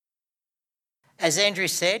As Andrew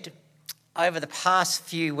said, over the past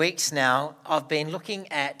few weeks now, I've been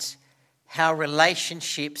looking at how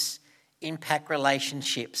relationships impact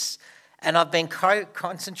relationships. And I've been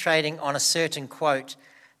concentrating on a certain quote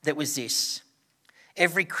that was this: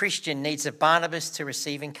 every Christian needs a Barnabas to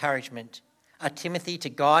receive encouragement, a Timothy to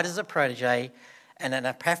guide as a protege, and an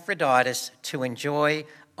Epaphroditus to enjoy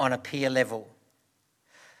on a peer level.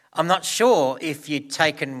 I'm not sure if you'd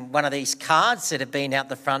taken one of these cards that have been out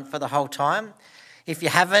the front for the whole time. If you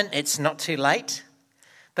haven't, it's not too late.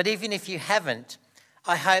 But even if you haven't,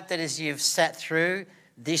 I hope that as you've sat through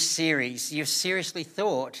this series, you've seriously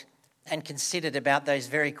thought and considered about those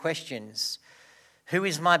very questions. Who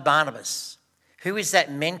is my Barnabas? Who is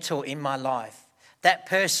that mentor in my life? That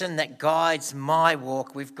person that guides my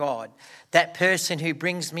walk with God. That person who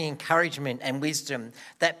brings me encouragement and wisdom.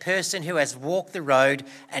 That person who has walked the road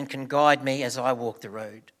and can guide me as I walk the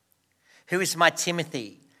road. Who is my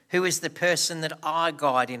Timothy? Who is the person that I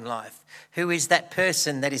guide in life? Who is that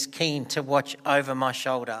person that is keen to watch over my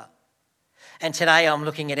shoulder? And today I'm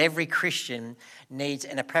looking at every Christian needs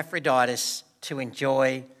an Epaphroditus to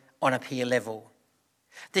enjoy on a peer level.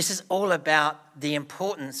 This is all about the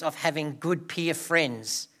importance of having good peer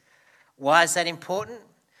friends. Why is that important?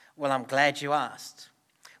 Well, I'm glad you asked.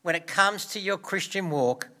 When it comes to your Christian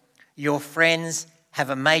walk, your friends have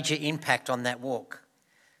a major impact on that walk.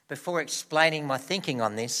 Before explaining my thinking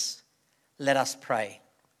on this, let us pray.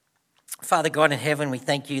 Father God in heaven, we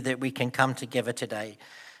thank you that we can come together today.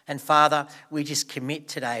 And Father, we just commit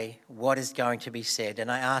today what is going to be said.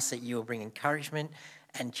 And I ask that you will bring encouragement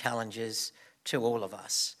and challenges to all of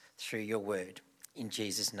us through your word. In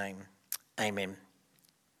Jesus' name, amen.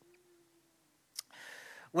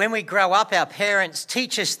 When we grow up, our parents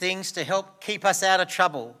teach us things to help keep us out of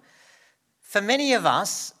trouble. For many of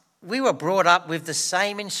us, we were brought up with the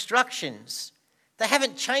same instructions. They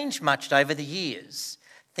haven't changed much over the years.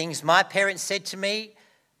 Things my parents said to me,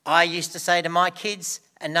 I used to say to my kids,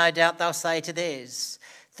 and no doubt they'll say to theirs.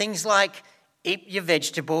 Things like, eat your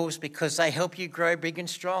vegetables because they help you grow big and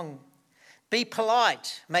strong. Be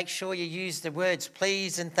polite. Make sure you use the words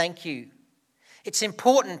please and thank you. It's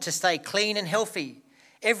important to stay clean and healthy.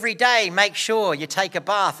 Every day, make sure you take a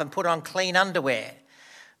bath and put on clean underwear.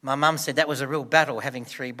 My mum said that was a real battle having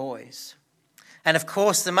 3 boys. And of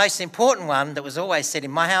course, the most important one that was always said in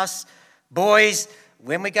my house, boys,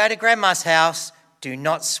 when we go to Grandma's house, do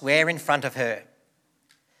not swear in front of her.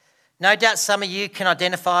 No doubt some of you can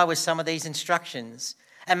identify with some of these instructions,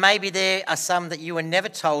 and maybe there are some that you were never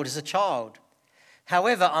told as a child.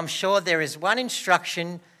 However, I'm sure there is one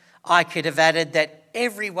instruction I could have added that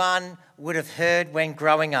everyone would have heard when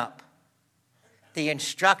growing up. The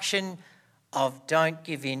instruction of don't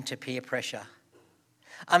give in to peer pressure.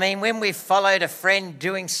 I mean, when we've followed a friend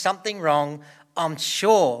doing something wrong, I'm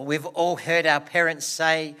sure we've all heard our parents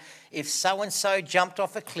say, if so-and-so jumped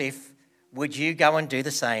off a cliff, would you go and do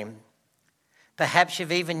the same? Perhaps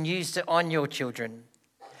you've even used it on your children.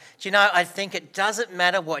 Do you know, I think it doesn't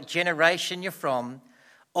matter what generation you're from,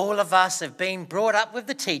 all of us have been brought up with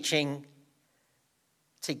the teaching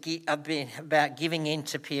about giving in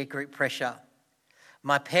to peer group pressure.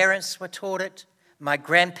 My parents were taught it, my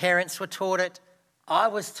grandparents were taught it, I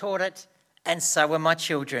was taught it, and so were my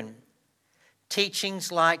children.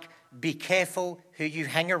 Teachings like, be careful who you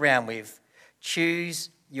hang around with, choose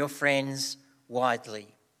your friends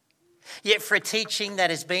wisely. Yet for a teaching that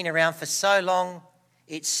has been around for so long,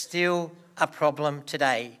 it's still a problem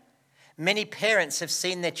today. Many parents have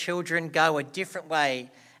seen their children go a different way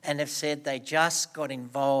and have said they just got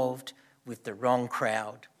involved with the wrong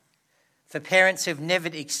crowd. For parents who've never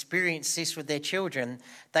experienced this with their children,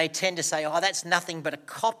 they tend to say, oh, that's nothing but a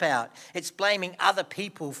cop-out. It's blaming other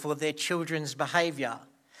people for their children's behaviour.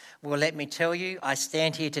 Well, let me tell you, I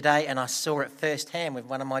stand here today and I saw it firsthand with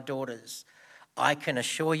one of my daughters. I can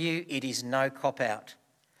assure you it is no cop-out.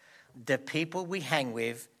 The people we hang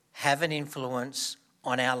with have an influence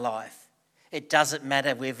on our life. It doesn't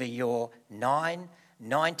matter whether you're 9,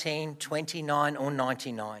 19, 29 or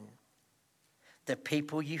 99. The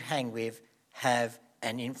people you hang with have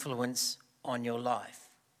an influence on your life.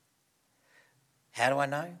 How do I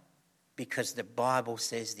know? Because the Bible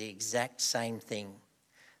says the exact same thing.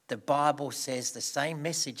 The Bible says the same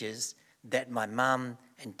messages that my mum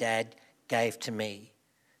and dad gave to me.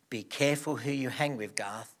 Be careful who you hang with,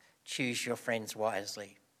 Garth. Choose your friends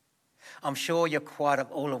wisely. I'm sure you're quite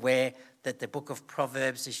all aware that the book of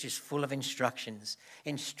Proverbs is just full of instructions.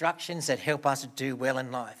 Instructions that help us do well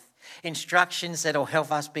in life. Instructions that will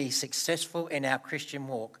help us be successful in our Christian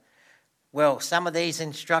walk. Well, some of these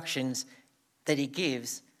instructions that he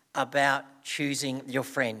gives about choosing your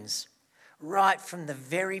friends. Right from the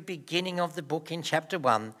very beginning of the book in chapter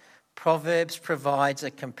 1, Proverbs provides a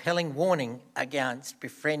compelling warning against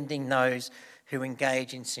befriending those who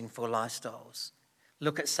engage in sinful lifestyles.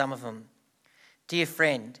 Look at some of them. Dear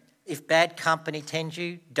friend, if bad company tends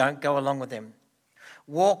you, don't go along with them.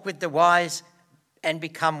 Walk with the wise and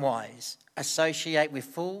become wise. Associate with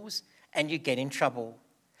fools and you get in trouble.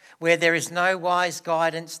 Where there is no wise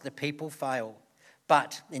guidance, the people fail.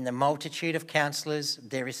 But in the multitude of counsellors,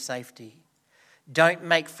 there is safety. Don't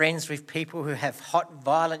make friends with people who have hot,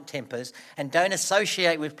 violent tempers, and don't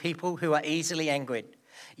associate with people who are easily angered.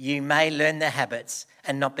 You may learn their habits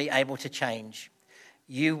and not be able to change.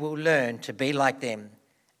 You will learn to be like them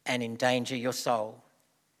and endanger your soul.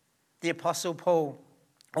 The Apostle Paul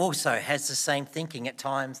also has the same thinking at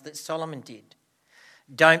times that Solomon did.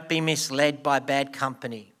 Don't be misled by bad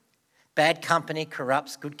company. Bad company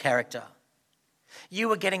corrupts good character. You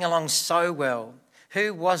were getting along so well.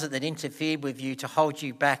 Who was it that interfered with you to hold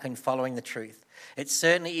you back in following the truth? It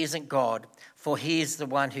certainly isn't God, for he is the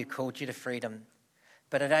one who called you to freedom.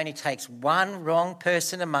 But it only takes one wrong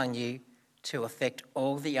person among you to affect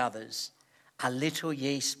all the others. A little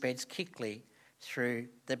yeast spreads quickly through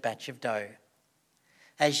the batch of dough.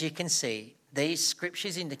 As you can see, these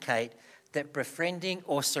scriptures indicate that befriending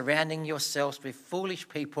or surrounding yourselves with foolish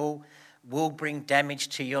people will bring damage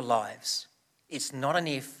to your lives. It's not an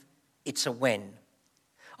if, it's a when.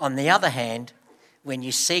 On the other hand, when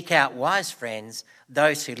you seek out wise friends,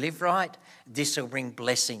 those who live right, this will bring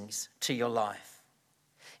blessings to your life.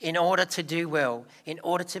 In order to do well, in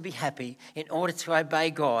order to be happy, in order to obey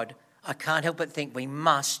God, I can't help but think we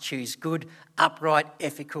must choose good, upright,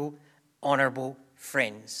 ethical, honourable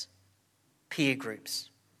friends, peer groups.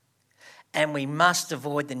 And we must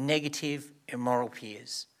avoid the negative, immoral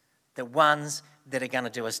peers, the ones that are going to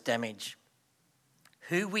do us damage.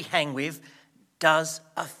 Who we hang with does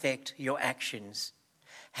affect your actions.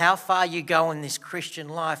 How far you go in this Christian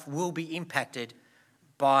life will be impacted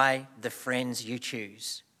by the friends you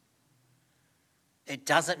choose. It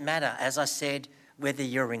doesn't matter, as I said, whether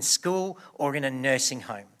you're in school or in a nursing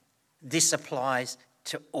home. This applies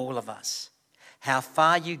to all of us. How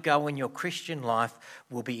far you go in your Christian life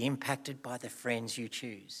will be impacted by the friends you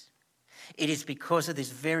choose. It is because of this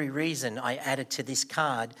very reason I added to this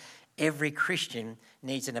card, every Christian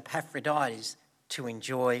needs an Epaphroditus to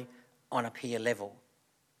enjoy on a peer level.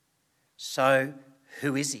 So,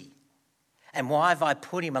 who is he? And why have I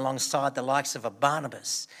put him alongside the likes of a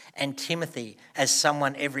Barnabas and Timothy as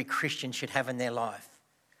someone every Christian should have in their life?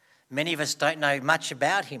 Many of us don't know much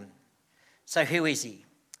about him. So who is he?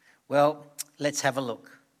 Well, let's have a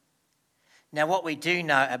look. Now, what we do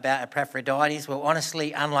know about Epaphroditus, well,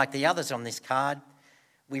 honestly, unlike the others on this card,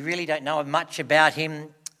 we really don't know much about him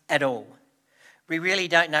at all. We really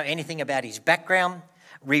don't know anything about his background.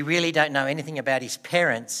 We really don't know anything about his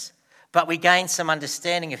parents, but we gain some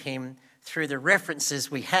understanding of him through the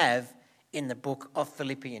references we have in the book of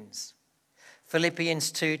Philippians.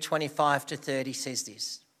 Philippians 2:25-30 says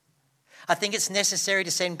this. I think it's necessary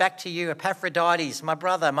to send back to you Epaphroditus, my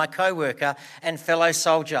brother, my co-worker and fellow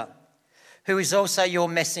soldier, who is also your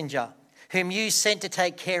messenger, whom you sent to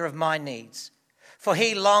take care of my needs. For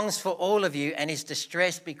he longs for all of you and is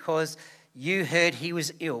distressed because you heard he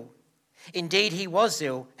was ill. Indeed, he was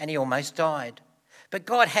ill and he almost died. But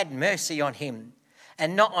God had mercy on him,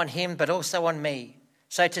 and not on him but also on me,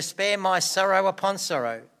 so to spare my sorrow upon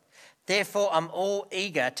sorrow. Therefore, I'm all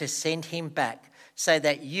eager to send him back, so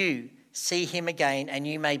that you see him again and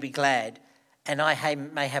you may be glad, and I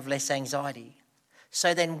may have less anxiety.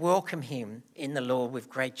 So then welcome him in the Lord with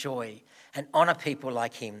great joy and honour people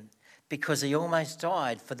like him, because he almost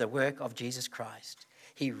died for the work of Jesus Christ.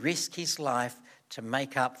 He risked his life to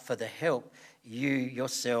make up for the help you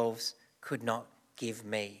yourselves could not give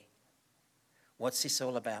me. What's this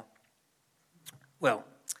all about? Well,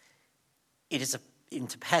 it is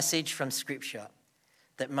a passage from Scripture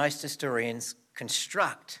that most historians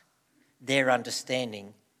construct their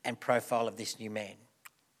understanding and profile of this new man.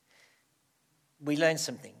 We learn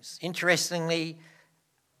some things. Interestingly,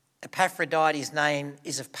 Epaphroditus' name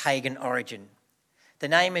is of pagan origin. The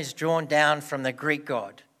name is drawn down from the Greek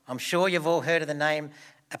god. I'm sure you've all heard of the name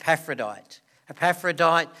Epaphroditus.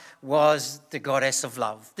 Epaphroditus was the goddess of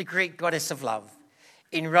love, the Greek goddess of love.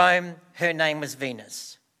 In Rome, her name was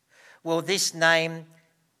Venus. Well, this name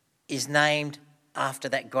is named after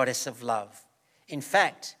that goddess of love. In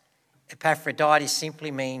fact, Epaphroditus simply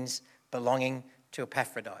means belonging to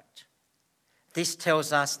Epaphroditus. This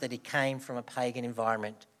tells us that he came from a pagan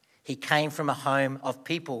environment. He came from a home of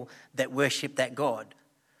people that worship that God.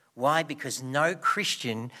 Why? Because no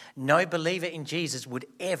Christian, no believer in Jesus would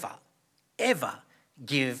ever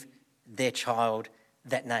give their child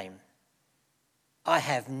that name. I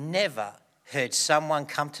have never heard someone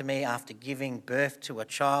come to me after giving birth to a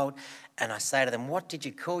child and I say to them, "What did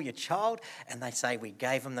you call your child?" And they say, "We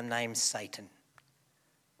gave him the name Satan,"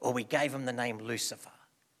 or "We gave him the name Lucifer."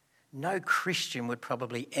 No Christian would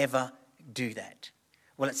probably ever do that.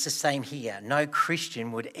 Well, it's the same here. No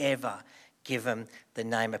Christian would ever give him the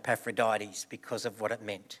name Epaphroditus because of what it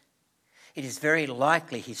meant. It is very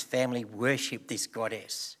likely his family worshipped this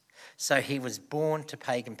goddess, so he was born to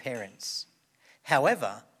pagan parents.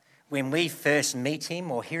 However, when we first meet him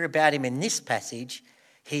or hear about him in this passage,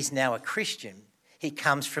 he's now a Christian. He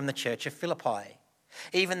comes from the church of Philippi.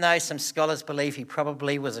 Even though some scholars believe he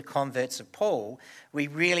probably was a convert of Paul, we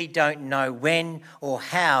really don't know when or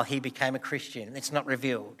how he became a Christian. It's not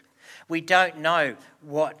revealed. We don't know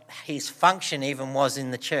what his function even was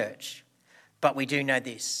in the church, but we do know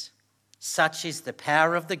this. Such is the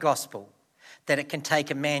power of the gospel that it can take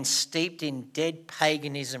a man steeped in dead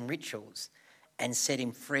paganism rituals and set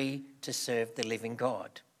him free to serve the living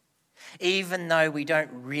God. Even though we don't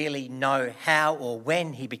really know how or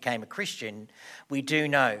when he became a Christian, we do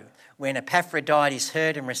know when Epaphroditus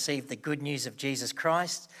heard and received the good news of Jesus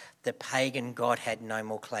Christ, the pagan god had no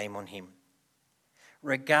more claim on him.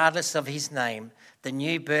 Regardless of his name, the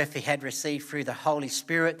new birth he had received through the Holy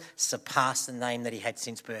Spirit surpassed the name that he had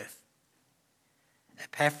since birth.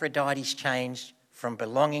 Epaphroditus changed from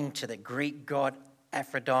belonging to the Greek god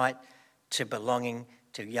Aphrodite to belonging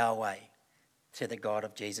to Yahweh, to the God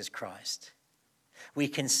of Jesus Christ. We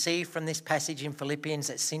can see from this passage in Philippians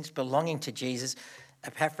that since belonging to Jesus,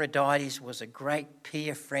 Epaphroditus was a great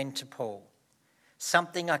peer friend to Paul,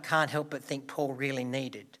 something I can't help but think Paul really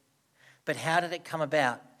needed. But how did it come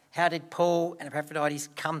about? How did Paul and Epaphroditus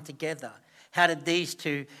come together? How did these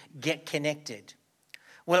two get connected?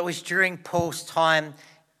 Well, it was during Paul's time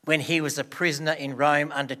when he was a prisoner in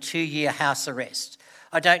Rome under 2-year house arrest.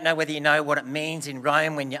 I don't know whether you know what it means in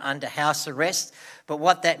Rome when you're under house arrest, but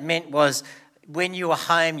what that meant was when you were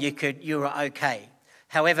home, you were okay.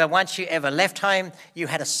 However, once you ever left home, you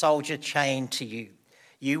had a soldier chained to you.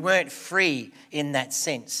 You weren't free in that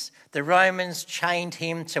sense. The Romans chained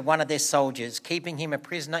him to one of their soldiers, keeping him a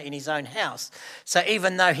prisoner in his own house. So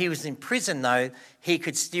even though he was in prison, though, he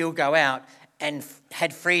could still go out and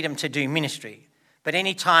had freedom to do ministry. But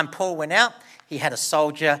any time Paul went out, he had a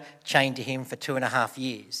soldier chained to him for 2.5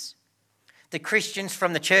 years. The Christians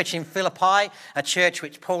from the church in Philippi, a church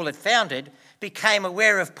which Paul had founded, became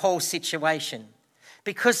aware of Paul's situation.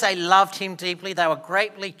 Because they loved him deeply, they were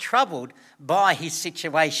greatly troubled by his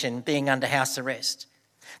situation being under house arrest.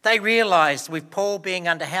 They realised with Paul being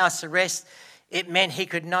under house arrest, it meant he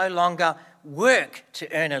could no longer work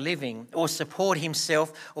to earn a living or support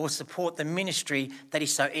himself or support the ministry that he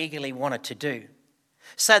so eagerly wanted to do.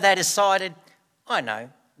 So they decided, I know,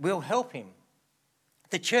 we'll help him.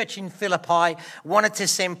 The church in Philippi wanted to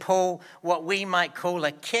send Paul what we might call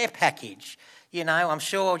a care package. You know, I'm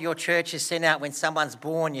sure your church has sent out when someone's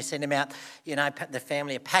born, you send them out, you know, the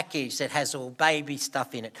family a package that has all baby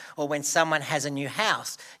stuff in it. Or when someone has a new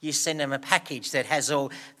house, you send them a package that has all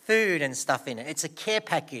food and stuff in it. It's a care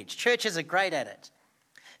package. Churches are great at it.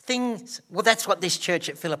 That's what this church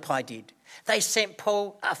at Philippi did. They sent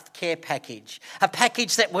Paul a care package, a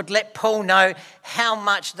package that would let Paul know how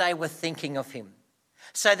much they were thinking of him.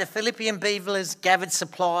 So the Philippian believers gathered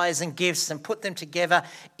supplies and gifts and put them together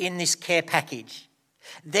in this care package.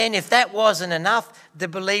 Then, if that wasn't enough, the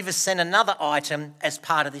believers sent another item as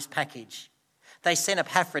part of this package. They sent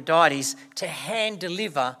Epaphroditus to hand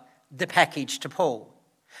deliver the package to Paul.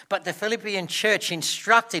 But the Philippian church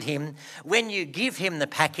instructed him, when you give him the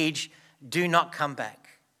package, do not come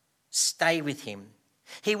back. Stay with him.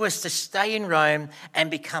 He was to stay in Rome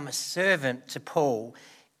and become a servant to Paul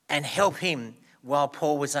and help him while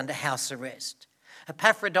Paul was under house arrest.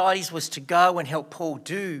 Epaphroditus was to go and help Paul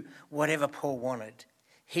do whatever Paul wanted.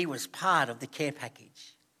 He was part of the care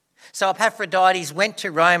package. So Epaphroditus went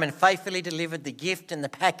to Rome and faithfully delivered the gift and the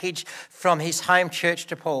package from his home church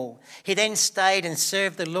to Paul. He then stayed and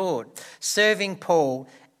served the Lord, serving Paul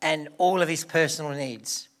and all of his personal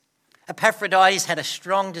needs. Epaphroditus had a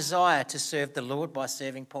strong desire to serve the Lord by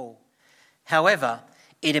serving Paul. However,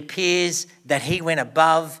 it appears that he went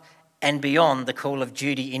above and beyond the call of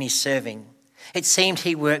duty in his serving. It seemed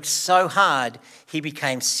he worked so hard, he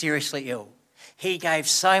became seriously ill. He gave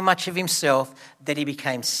so much of himself that he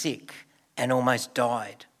became sick and almost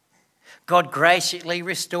died. God graciously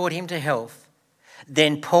restored him to health.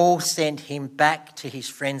 Then Paul sent him back to his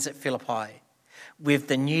friends at Philippi with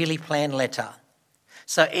the newly planned letter.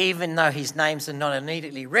 So even though his names are not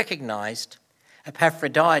immediately recognised,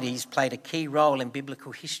 Epaphroditus played a key role in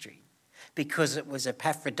biblical history because it was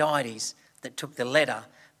Epaphroditus that took the letter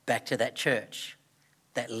back to that church.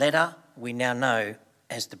 That letter we now know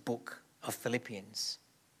as the book of Philippians.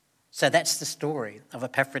 So that's the story of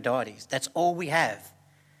Epaphroditus. That's all we have.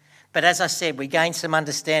 But as I said, we gain some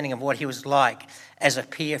understanding of what he was like as a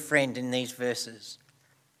peer friend in these verses.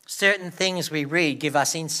 Certain things we read give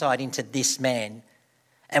us insight into this man.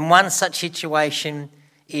 And one such situation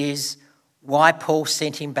is why Paul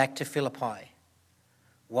sent him back to Philippi.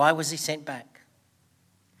 Why was he sent back?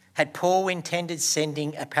 Had Paul intended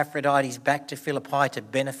sending Epaphroditus back to Philippi to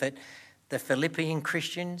benefit the Philippian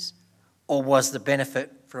Christians, or was the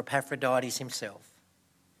benefit for Epaphroditus himself?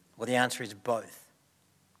 Well, the answer is both.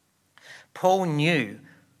 Paul knew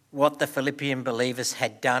what the Philippian believers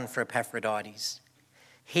had done for Epaphroditus.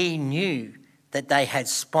 He knew that they had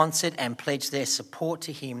sponsored and pledged their support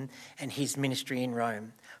to him and his ministry in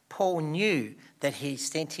Rome. Paul knew that he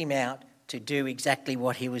sent him out to do exactly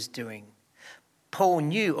what he was doing. Paul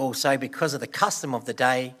knew also, because of the custom of the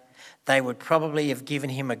day, they would probably have given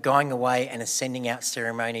him a going away and a sending out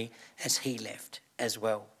ceremony as he left as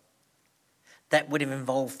well. That would have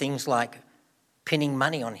involved things like pinning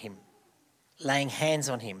money on him, laying hands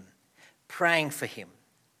on him, praying for him.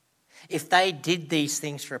 If they did these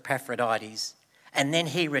things for Epaphroditus and then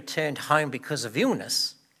he returned home because of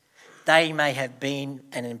illness, they may have been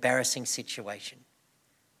an embarrassing situation.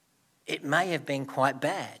 It may have been quite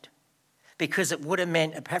bad, because it would have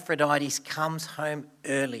meant Epaphroditus comes home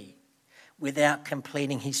early without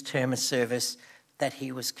completing his term of service that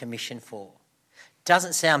he was commissioned for.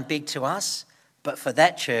 Doesn't sound big to us, but for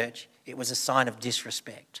that church, it was a sign of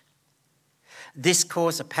disrespect. This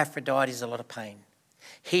caused Epaphroditus a lot of pain.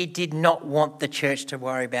 He did not want the church to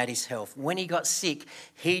worry about his health. When he got sick,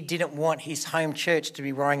 he didn't want his home church to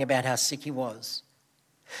be worrying about how sick he was.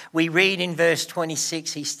 We read in verse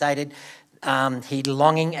 26, he stated he'd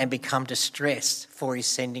longing and become distressed for his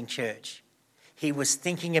sending church. He was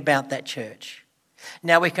thinking about that church.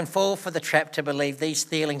 Now we can fall for the trap to believe these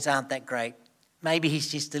feelings aren't that great. Maybe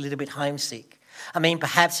he's just a little bit homesick.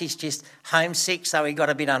 Perhaps he's just homesick, so he got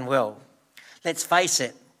a bit unwell. Let's face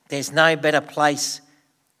it, there's no better place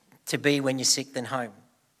to be when you're sick than home.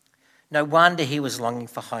 No wonder he was longing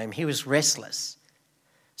for home. He was restless.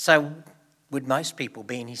 So would most people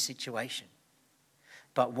be in his situation.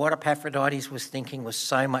 But what Epaphroditus was thinking was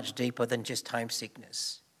so much deeper than just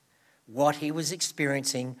homesickness. What he was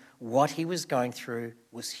experiencing, what he was going through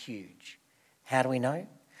was huge. How do we know?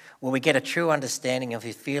 Well, we get a true understanding of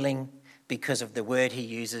his feeling because of the word he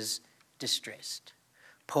uses, distressed.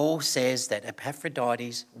 Paul says that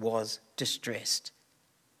Epaphroditus was distressed.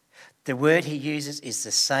 The word he uses is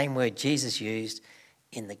the same word Jesus used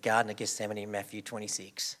in the Garden of Gethsemane in Matthew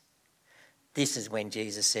 26. This is when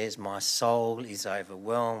Jesus says, "My soul is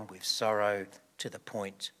overwhelmed with sorrow to the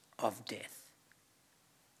point of death."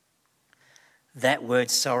 That word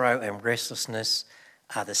sorrow and restlessness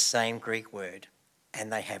are the same Greek word,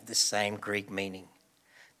 and they have the same Greek meaning.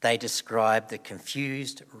 They describe the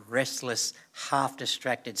confused, restless,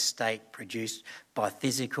 half-distracted state produced by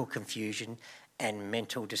physical confusion and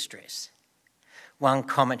mental distress. One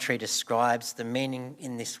commentary describes the meaning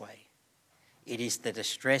in this way: it is the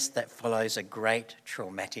distress that follows a great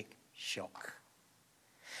traumatic shock.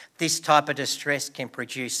 This type of distress can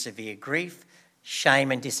produce severe grief,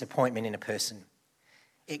 shame and disappointment in a person.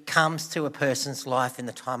 It comes to a person's life in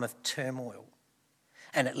the time of turmoil,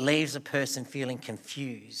 and it leaves a person feeling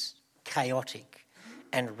confused, chaotic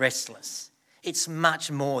and restless. It's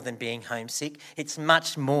much more than being homesick. It's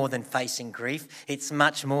much more than facing grief. It's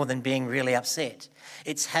much more than being really upset.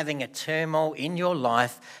 It's having a turmoil in your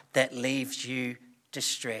life that leaves you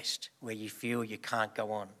distressed, where you feel you can't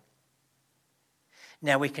go on.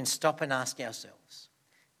 Now we can stop and ask ourselves,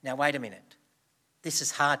 now wait a minute, this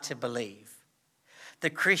is hard to believe.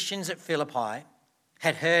 The Christians at Philippi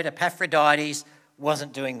had heard Epaphroditus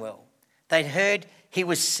wasn't doing well. They'd heard he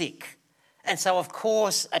was sick. And so of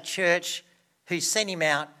course a church who sent him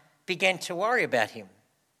out began to worry about him.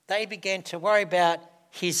 They began to worry about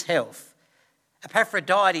his health.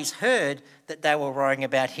 Epaphroditus heard that they were worrying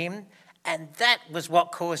about him, and that was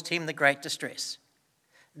what caused him the great distress.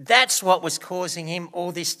 That's what was causing him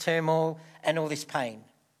all this turmoil and all this pain.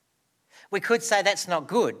 We could say that's not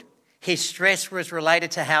good. His stress was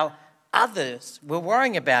related to how others were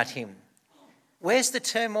worrying about him. Where's the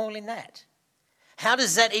turmoil in that? How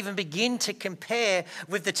does that even begin to compare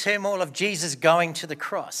with the turmoil of Jesus going to the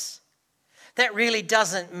cross? That really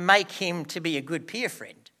doesn't make him to be a good peer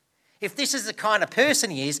friend. If this is the kind of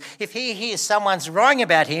person he is, if he hears someone's worrying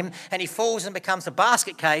about him and he falls and becomes a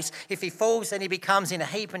basket case, if he falls and he becomes in a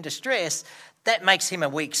heap and distress, that makes him a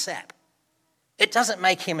weak sap. It doesn't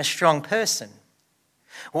make him a strong person.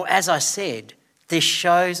 Well, as I said, this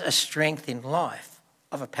shows a strength in life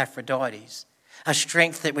of Epaphroditus, a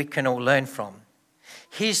strength that we can all learn from.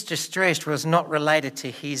 His distress was not related to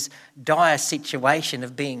his dire situation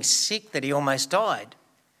of being sick that he almost died.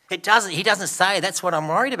 He doesn't say, that's what I'm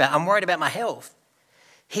worried about. I'm worried about my health.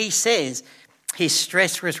 He says his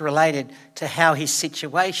stress was related to how his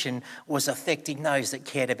situation was affecting those that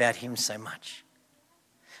cared about him so much.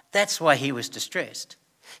 That's why he was distressed.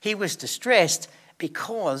 He was distressed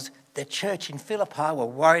because the church in Philippi were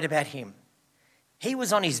worried about him. He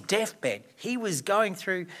was on his deathbed. He was going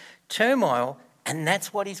through turmoil, and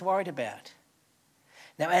that's what he's worried about.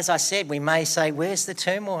 Now, as I said, we may say, where's the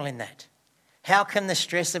turmoil in that? How can the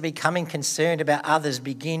stress of becoming concerned about others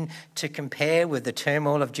begin to compare with the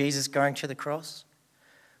turmoil of Jesus going to the cross?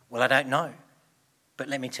 Well, I don't know. But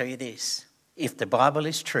let me tell you this. If the Bible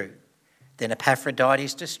is true, then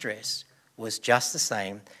Epaphroditus' distress was just the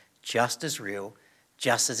same, just as real,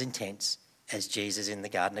 just as intense as Jesus in the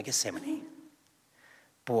Garden of Gethsemane.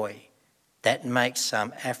 Boy, that makes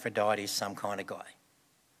Epaphroditus some kind of guy.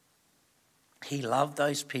 He loved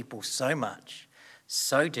those people so much,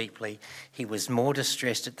 so deeply, he was more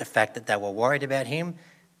distressed at the fact that they were worried about him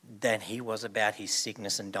than he was about his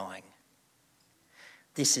sickness and dying.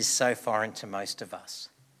 This is so foreign to most of us.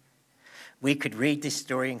 We could read this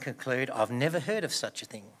story and conclude, I've never heard of such a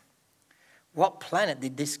thing. What planet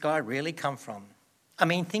did this guy really come from? I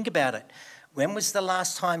mean, think about it. When was the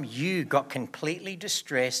last time you got completely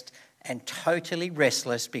distressed and totally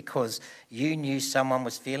restless because you knew someone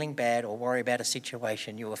was feeling bad or worried about a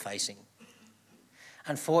situation you were facing?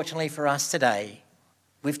 Unfortunately for us today,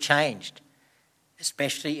 we've changed,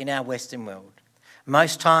 especially in our Western world.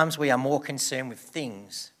 Most times we are more concerned with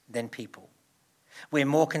things than people. We're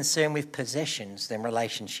more concerned with possessions than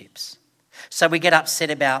relationships. So we get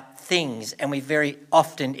upset about things and we very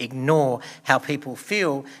often ignore how people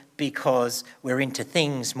feel because we're into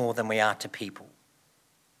things more than we are to people.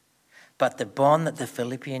 But the bond that the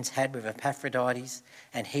Philippians had with Epaphroditus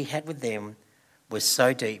and he had with them was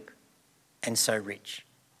so deep and so rich.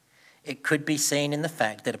 It could be seen in the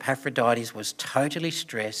fact that Epaphroditus was totally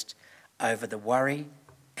stressed over the worry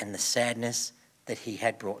and the sadness that he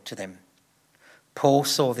had brought to them. Paul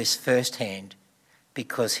saw this firsthand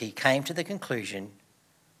because he came to the conclusion,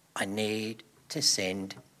 I need to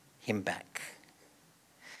send him back.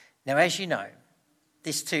 Now, as you know,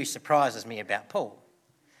 this too surprises me about Paul.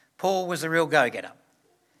 Paul was a real go-getter.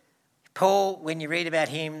 Paul, when you read about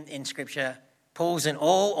him in Scripture, Paul's an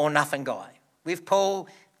all or nothing guy. With Paul,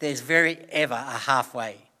 there's very ever a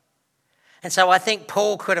halfway. And so I think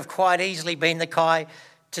Paul could have quite easily been the guy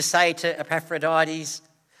to say to Epaphroditus,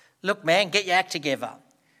 look, man, get your act together.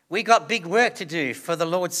 We got big work to do for the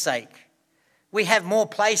Lord's sake. We have more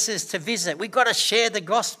places to visit. We've got to share the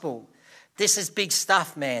gospel. This is big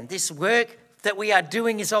stuff, man. This work that we are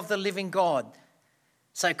doing is of the living God.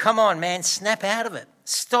 So come on, man, snap out of it.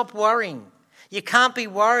 Stop worrying. You can't be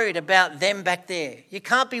worried about them back there. You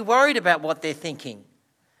can't be worried about what they're thinking.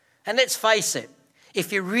 And let's face it,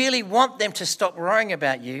 if you really want them to stop worrying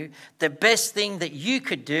about you, the best thing that you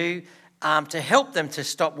could do to help them to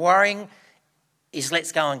stop worrying is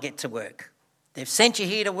let's go and get to work. They've sent you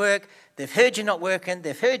here to work. They've heard you're not working.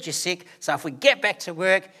 They've heard you're sick. So if we get back to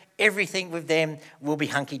work, everything with them will be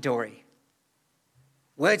hunky-dory.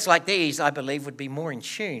 Words like these, I believe, would be more in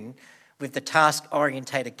tune with the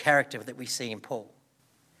task-orientated character that we see in Paul.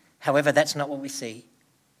 However, that's not what we see.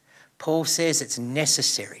 Paul says it's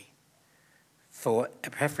necessary for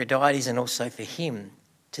Epaphroditus and also for him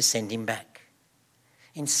to send him back.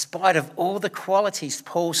 In spite of all the qualities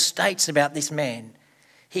Paul states about this man,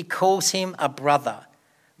 he calls him a brother,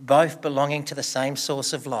 both belonging to the same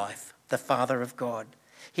source of life, the Father of God.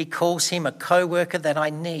 He calls him a co-worker that I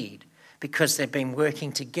need because they've been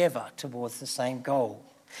working together towards the same goal.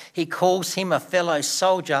 He calls him a fellow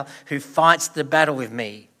soldier who fights the battle with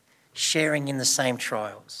me, sharing in the same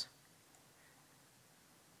trials.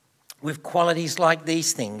 With qualities like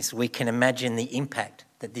these things, we can imagine the impact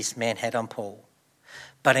that this man had on Paul.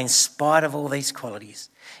 But in spite of all these qualities,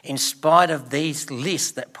 in spite of these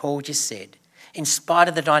lists that Paul just said, in spite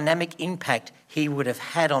of the dynamic impact he would have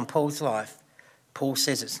had on Paul's life, Paul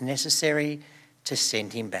says it's necessary to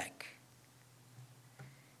send him back.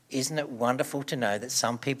 Isn't it wonderful to know that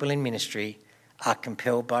some people in ministry are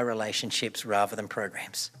compelled by relationships rather than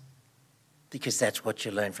programs? Because that's what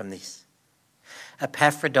you learn from this.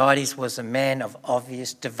 Epaphroditus was a man of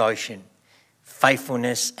obvious devotion,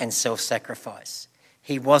 faithfulness and self-sacrifice.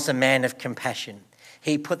 He was a man of compassion.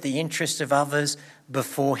 He put the interests of others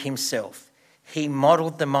before himself. He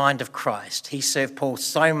modelled the mind of Christ. He served Paul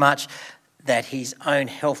so much that his own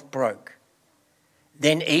health broke.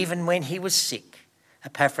 Then even when he was sick,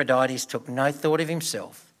 Epaphroditus took no thought of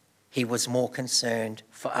himself. He was more concerned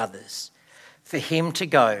for others. For him to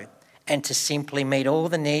go and to simply meet all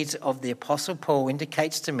the needs of the Apostle Paul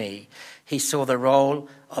indicates to me he saw the role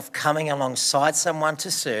of coming alongside someone to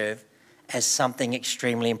serve as something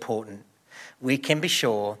extremely important. We can be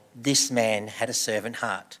sure this man had a servant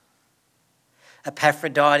heart.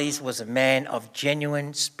 Epaphroditus was a man of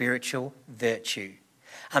genuine spiritual virtue,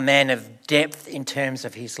 a man of depth in terms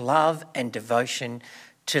of his love and devotion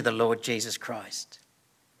to the Lord Jesus Christ.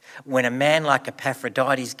 When a man like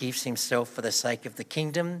Epaphroditus gives himself for the sake of the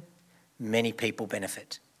kingdom, many people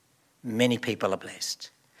benefit. Many people are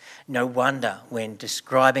blessed. No wonder when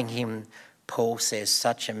describing him, Paul says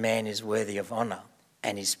such a man is worthy of honour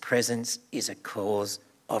and his presence is a cause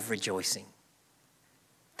of rejoicing.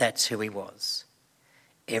 That's who he was.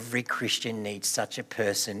 Every Christian needs such a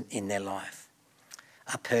person in their life,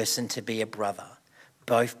 a person to be a brother,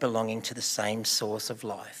 both belonging to the same source of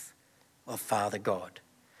life, of Father God,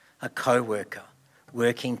 a co-worker,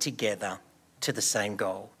 working together to the same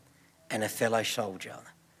goal, and a fellow soldier,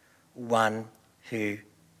 one who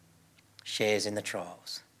shares in the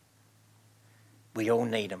trials. We all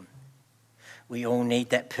need them. We all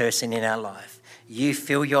need that person in our life. You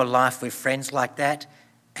fill your life with friends like that,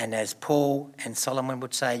 and as Paul and Solomon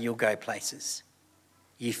would say, you'll go places.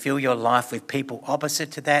 You fill your life with people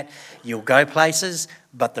opposite to that, you'll go places,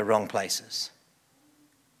 but the wrong places.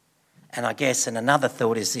 And I guess, and another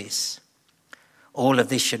thought is this, all of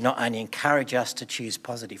this should not only encourage us to choose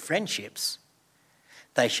positive friendships,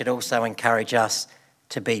 they should also encourage us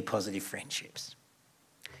to be positive friendships.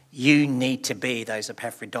 You need to be those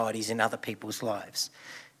Epaphroditus in other people's lives.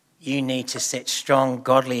 You need to set strong,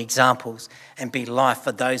 godly examples and be life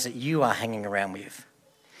for those that you are hanging around with.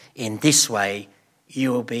 In this way,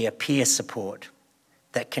 you will be a peer support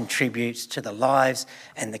that contributes to the lives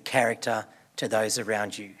and the character to those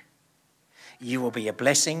around you. You will be a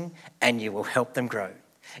blessing and you will help them grow.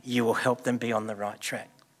 You will help them be on the right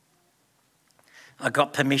track. I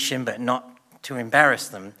got permission, but not to embarrass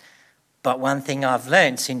them. But one thing I've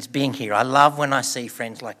learned since being here, I love when I see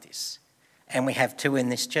friends like this. And we have two in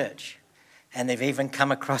this church. And they've even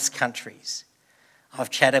come across countries.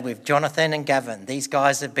 I've chatted with Jonathan and Gavin. These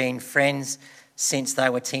guys have been friends since they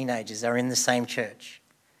were teenagers. They're in the same church.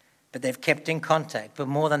 But they've kept in contact. But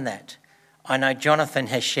more than that, I know Jonathan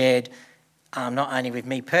has shared, not only with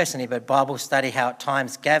me personally, but Bible study, how at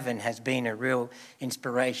times Gavin has been a real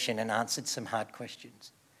inspiration and answered some hard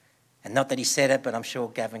questions. And not that he said it, but I'm sure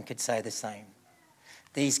Gavin could say the same.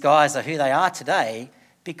 These guys are who they are today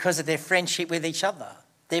because of their friendship with each other.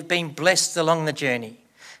 They've been blessed along the journey.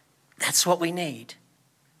 That's what we need.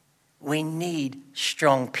 We need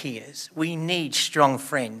strong peers. We need strong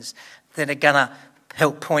friends that are going to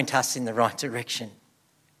help point us in the right direction.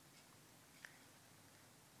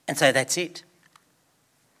 And so that's it.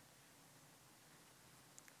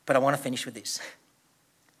 But I want to finish with this.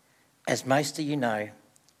 As most of you know,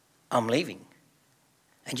 I'm leaving.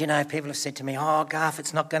 And you know, people have said to me, oh, Garth,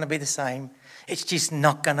 it's not going to be the same. It's just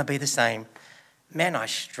not going to be the same. Man, I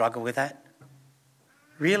struggle with that.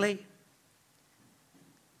 Really?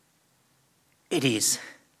 It is.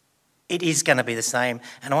 It is going to be the same.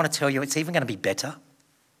 And I want to tell you, it's even going to be better.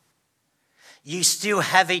 You still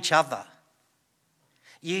have each other.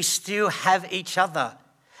 You still have each other.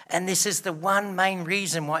 And this is the one main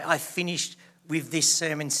reason why I finished with this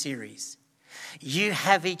sermon series. You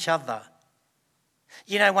have each other.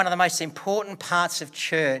 You know, one of the most important parts of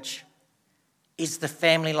church is the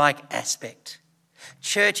family-like aspect.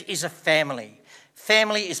 Church is a family.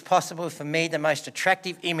 Family is possibly for me the most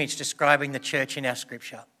attractive image describing the church in our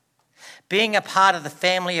scripture. Being a part of the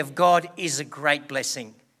family of God is a great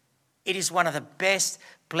blessing. It is one of the best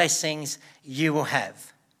blessings you will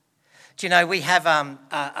have. Do you know, we have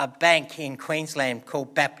a bank in Queensland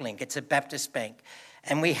called Baplink. It's a Baptist bank.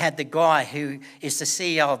 And we had the guy who is the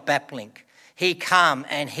CEO of Baplink. He came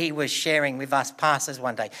and he was sharing with us pastors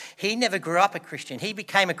one day. He never grew up a Christian. He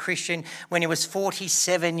became a Christian when he was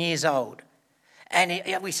 47 years old. And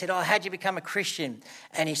we said, oh, how'd you become a Christian?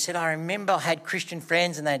 And he said, I remember I had Christian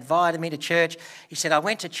friends and they invited me to church. He said, I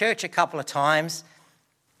went to church a couple of times.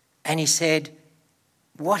 And he said,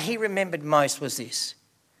 what he remembered most was this,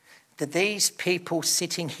 that these people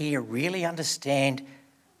sitting here really understand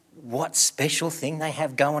what special thing they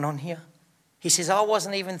have going on here. He says, I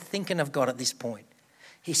wasn't even thinking of God at this point.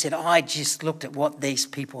 He said, I just looked at what these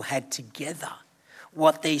people had together,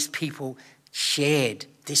 what these people shared,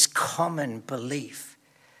 this common belief.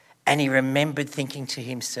 And he remembered thinking to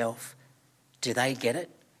himself, do they get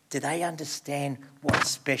it? Do they understand what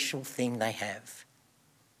special thing they have?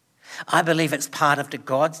 I believe it's part of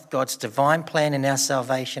God's divine plan in our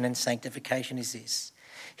salvation and sanctification is this.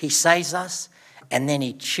 He saves us and then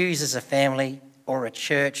he chooses a family or a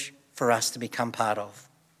church for us to become part of.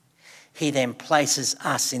 He then places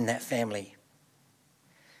us in that family.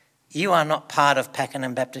 You are not part of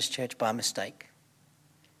Pakenham Baptist Church by mistake.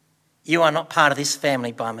 You are not part of this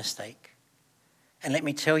family by mistake. And let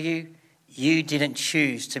me tell you, you didn't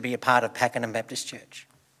choose to be a part of Pakenham Baptist Church.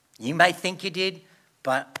 You may think you did,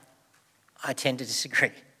 but I tend to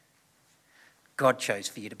disagree. God chose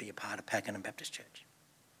for you to be a part of Pakenham Baptist Church.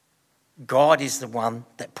 God is the one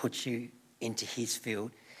that puts you into his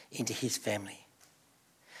field, into his family.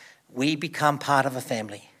 We become part of a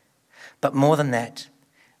family. But more than that,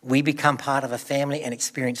 we become part of a family and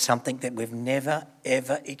experience something that we've never,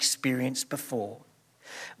 ever experienced before.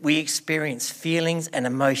 We experience feelings and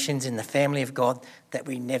emotions in the family of God that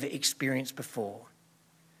we never experienced before.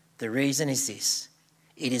 The reason is this.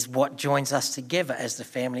 It is what joins us together as the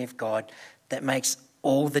family of God that makes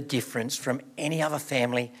all the difference from any other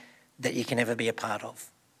family that you can ever be a part of.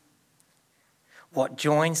 What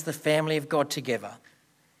joins the family of God together,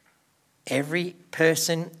 every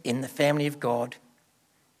person in the family of God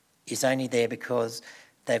is only there because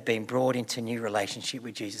they've been brought into a new relationship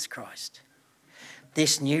with Jesus Christ.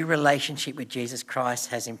 This new relationship with Jesus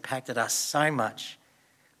Christ has impacted us so much,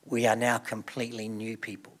 we are now completely new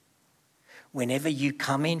people. Whenever you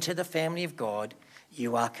come into the family of God,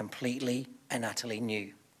 you are completely and utterly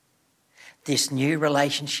new. This new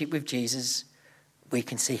relationship with Jesus, we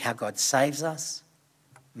can see how God saves us,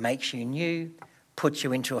 makes you new, puts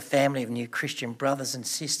you into a family of new Christian brothers and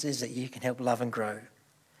sisters that you can help love and grow.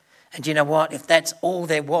 And you know what? If that's all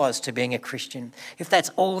there was to being a Christian, if that's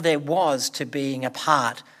all there was to being a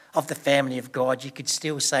part of the family of God, you could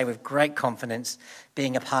still say with great confidence,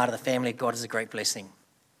 being a part of the family of God is a great blessing.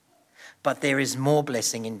 But there is more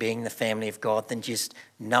blessing in being the family of God than just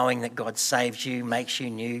knowing that God saves you, makes you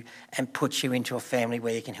new, and puts you into a family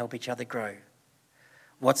where you can help each other grow.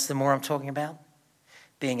 What's the more I'm talking about?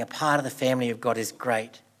 Being a part of the family of God is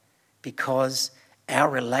great because our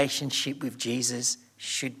relationship with Jesus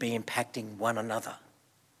should be impacting one another.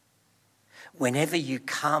 Whenever you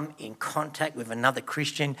come in contact with another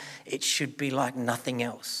Christian, it should be like nothing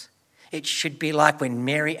else. It should be like when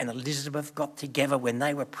Mary and Elizabeth got together when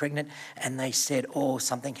they were pregnant and they said, oh,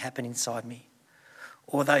 something happened inside me.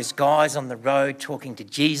 Or those guys on the road talking to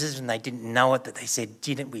Jesus and they didn't know it, but they said,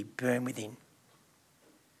 didn't we burn within?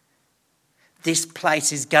 This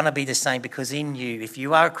place is going to be the same because in you, if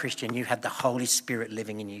you are a Christian, you have the Holy Spirit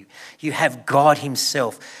living in you. You have God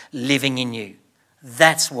himself living in you.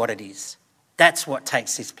 That's what it is. That's what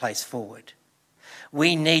takes this place forward.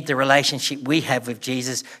 We need the relationship we have with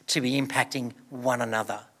Jesus to be impacting one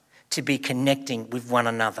another, to be connecting with one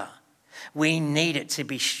another. We need it to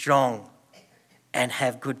be strong and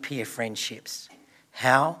have good peer friendships.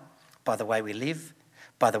 How? By the way we live,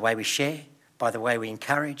 by the way we share, by the way we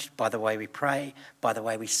encourage, by the way we pray, by the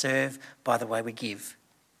way we serve, by the way we give.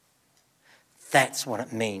 That's what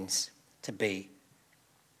it means to be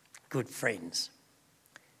good friends.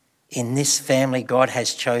 In this family God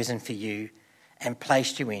has chosen for you and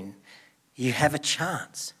placed you in, you have a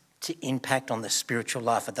chance to impact on the spiritual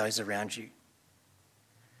life of those around you.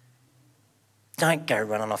 Don't go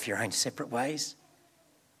running off your own separate ways.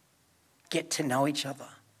 Get to know each other.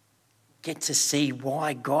 Get to see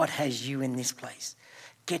why God has you in this place.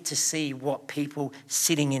 Get to see what people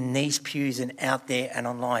sitting in these pews and out there and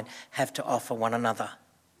online have to offer one another.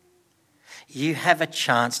 You have a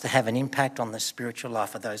chance to have an impact on the spiritual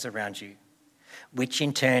life of those around you, which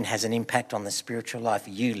in turn has an impact on the spiritual life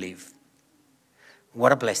you live.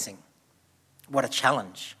 What a blessing. What a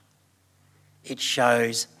challenge. It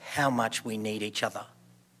shows how much we need each other.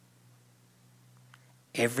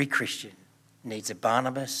 Every Christian needs a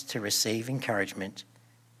Barnabas to receive encouragement,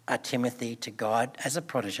 a Timothy to guide as a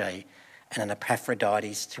protege, and an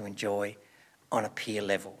Epaphroditus to enjoy on a peer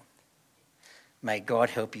level. May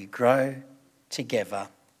God help you grow together,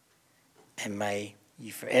 and may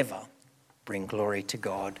you forever bring glory to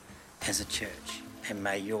God as a church. And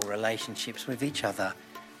may your relationships with each other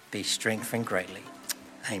be strengthened greatly.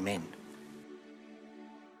 Amen.